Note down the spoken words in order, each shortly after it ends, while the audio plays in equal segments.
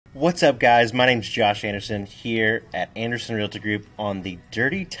What's up, guys? My name's Josh Anderson here at Anderson Realty Group on the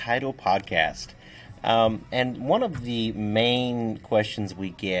Dirty Title Podcast. And one of the main questions we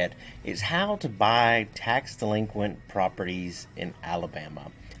get is how to buy tax delinquent properties in Alabama.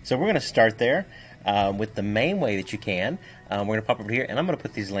 So we're going to start there with the main way that you can. We're going to pop over here, and I'm going to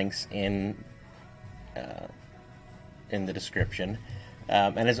put these links in the description.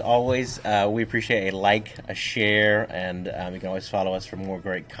 And as always, we appreciate a like, a share, and you can always follow us for more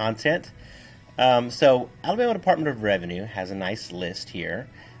great content. So Alabama Department of Revenue has a nice list here.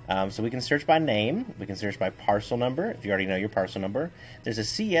 So we can search by name, we can search by parcel number, if you already know your parcel number. There's a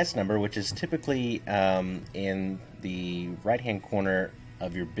CS number, which is typically in the right-hand corner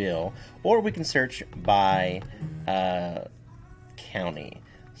of your bill, or we can search by county.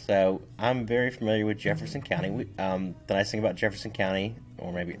 So I'm very familiar with Jefferson County. The nice thing about Jefferson County,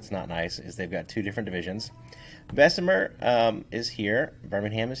 or maybe it's not nice, is they've got two different divisions. Bessemer is here.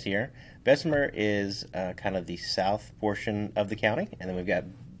 Birmingham is here. Bessemer is kind of the south portion of the county, and then we've got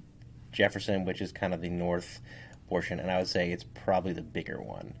Jefferson, which is kind of the north portion, and I would say it's probably the bigger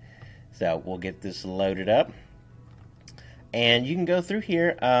one. So we'll get this loaded up, and you can go through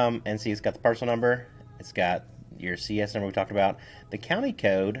here and see it's got the parcel number, it's got your CS number we talked about, the county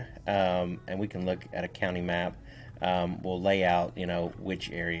code, and we can look at a county map. We'll lay out,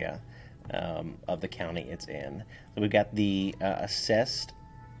 which area of the county it's in. So we've got the assessed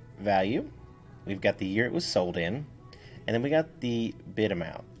value, we've got the year it was sold in, and then we got the bid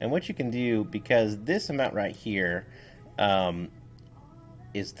amount. And what you can do, because this amount right here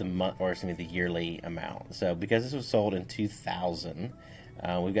is the yearly amount. So because this was sold in 2000,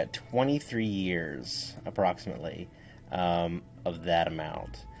 we've got 23 years approximately of that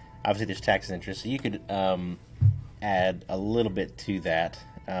amount. Obviously there's tax and interest, so you could add a little bit to that.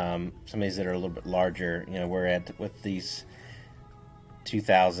 Some of these that are a little bit larger, we're at with these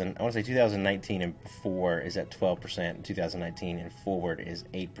 2000, I want to say 2019 and before is at 12%, and 2019 and forward is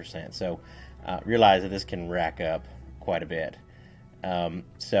 8%. So realize that this can rack up quite a bit.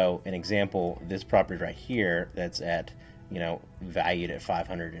 So an example, this property right here that's at valued at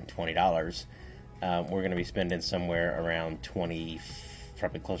 $520, we're going to be spending somewhere around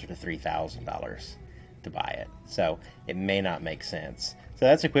probably closer to $3,000 to buy it. So it may not make sense. So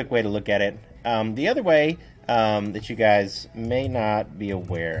that's a quick way to look at it. The other way that you guys may not be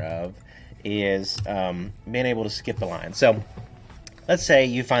aware of is being able to skip the line. So let's say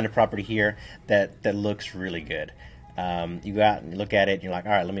you find a property here that looks really good. You go out and look at it and you're like,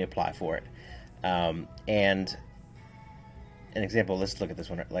 all right, let me apply for it. And an example, let's look at this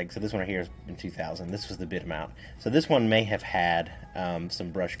one. So this one right here is in 2000. This was the bid amount. So this one may have had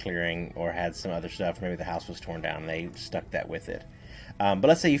some brush clearing or had some other stuff. Maybe the house was torn down and they stuck that with it. But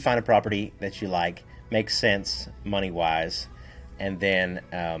let's say you find a property that you like, makes sense money-wise, and then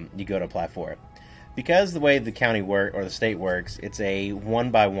you go to apply for it. Because the way the county or the state works, it's a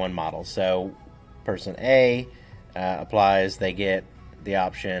one-by-one model. So person A applies, they get the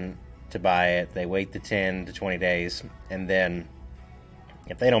option to buy it, they wait the 10 to 20 days, and then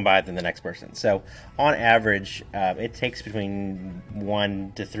if they don't buy it, then the next person. So on average, it takes between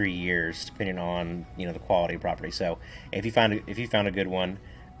 1 to 3 years, depending on the quality of property. So if you found a good one,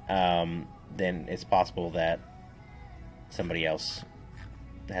 then it's possible that somebody else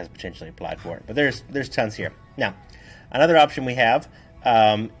has potentially applied for it. But there's tons here. Now, another option we have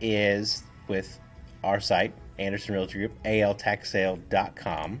is with our site, Anderson Realty Group,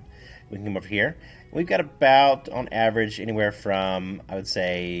 altaxsale.com. We can come over here. We've got about, on average, anywhere from, I would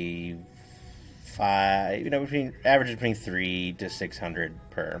say, between 300 to 600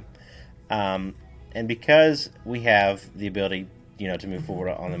 per. And because we have the ability, to move forward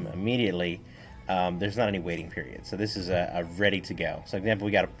on them immediately, there's not any waiting period. So this is a ready to go. So, example,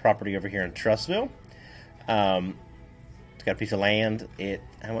 we got a property over here in Trussville. It's got a piece of land.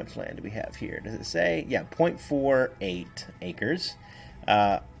 How much land do we have here? Does it say? Yeah, 0.48 acres.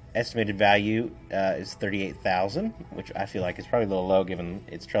 Estimated value is $38,000, which I feel like is probably a little low given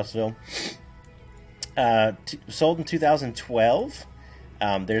it's Trussville. Sold in 2012.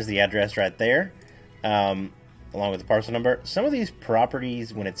 There's the address right there, along with the parcel number. Some of these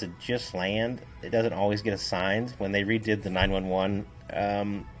properties, when it's just land, it doesn't always get assigned. When they redid the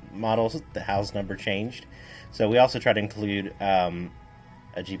 911 models, the house number changed. So we also try to include a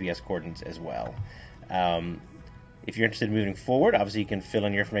GPS coordinates as well. If you're interested in moving forward, obviously you can fill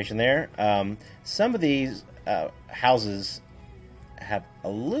in your information there. Some of these houses have a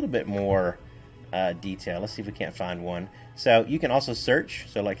little bit more detail. Let's see if we can't find one. So you can also search.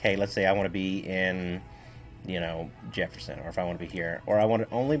 So like, hey, let's say I want to be in, Jefferson, or if I want to be here, or I want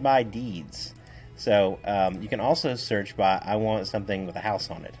to only buy deeds. So you can also search by I want something with a house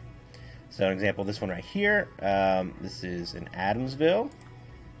on it. So an example, this one right here, this is in Adamsville,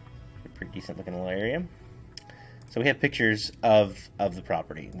 a pretty decent looking little area. So we have pictures of the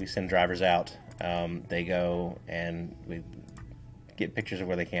property. We send drivers out, they go and we get pictures of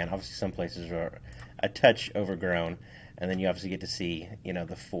where they can. Obviously some places are a touch overgrown, and then you obviously get to see, you know,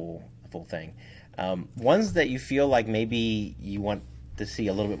 the full thing. Ones that you feel like maybe you want to see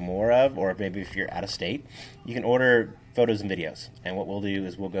a little bit more of, or maybe if you're out of state, you can order photos and videos. And what we'll do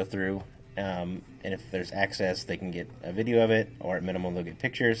is we'll go through, and if there's access, they can get a video of it, or at minimum they'll get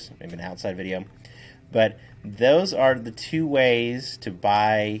pictures, maybe an outside video. But those are the two ways to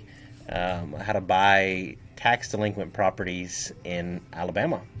buy, how to buy tax delinquent properties in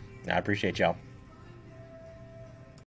Alabama. I appreciate y'all.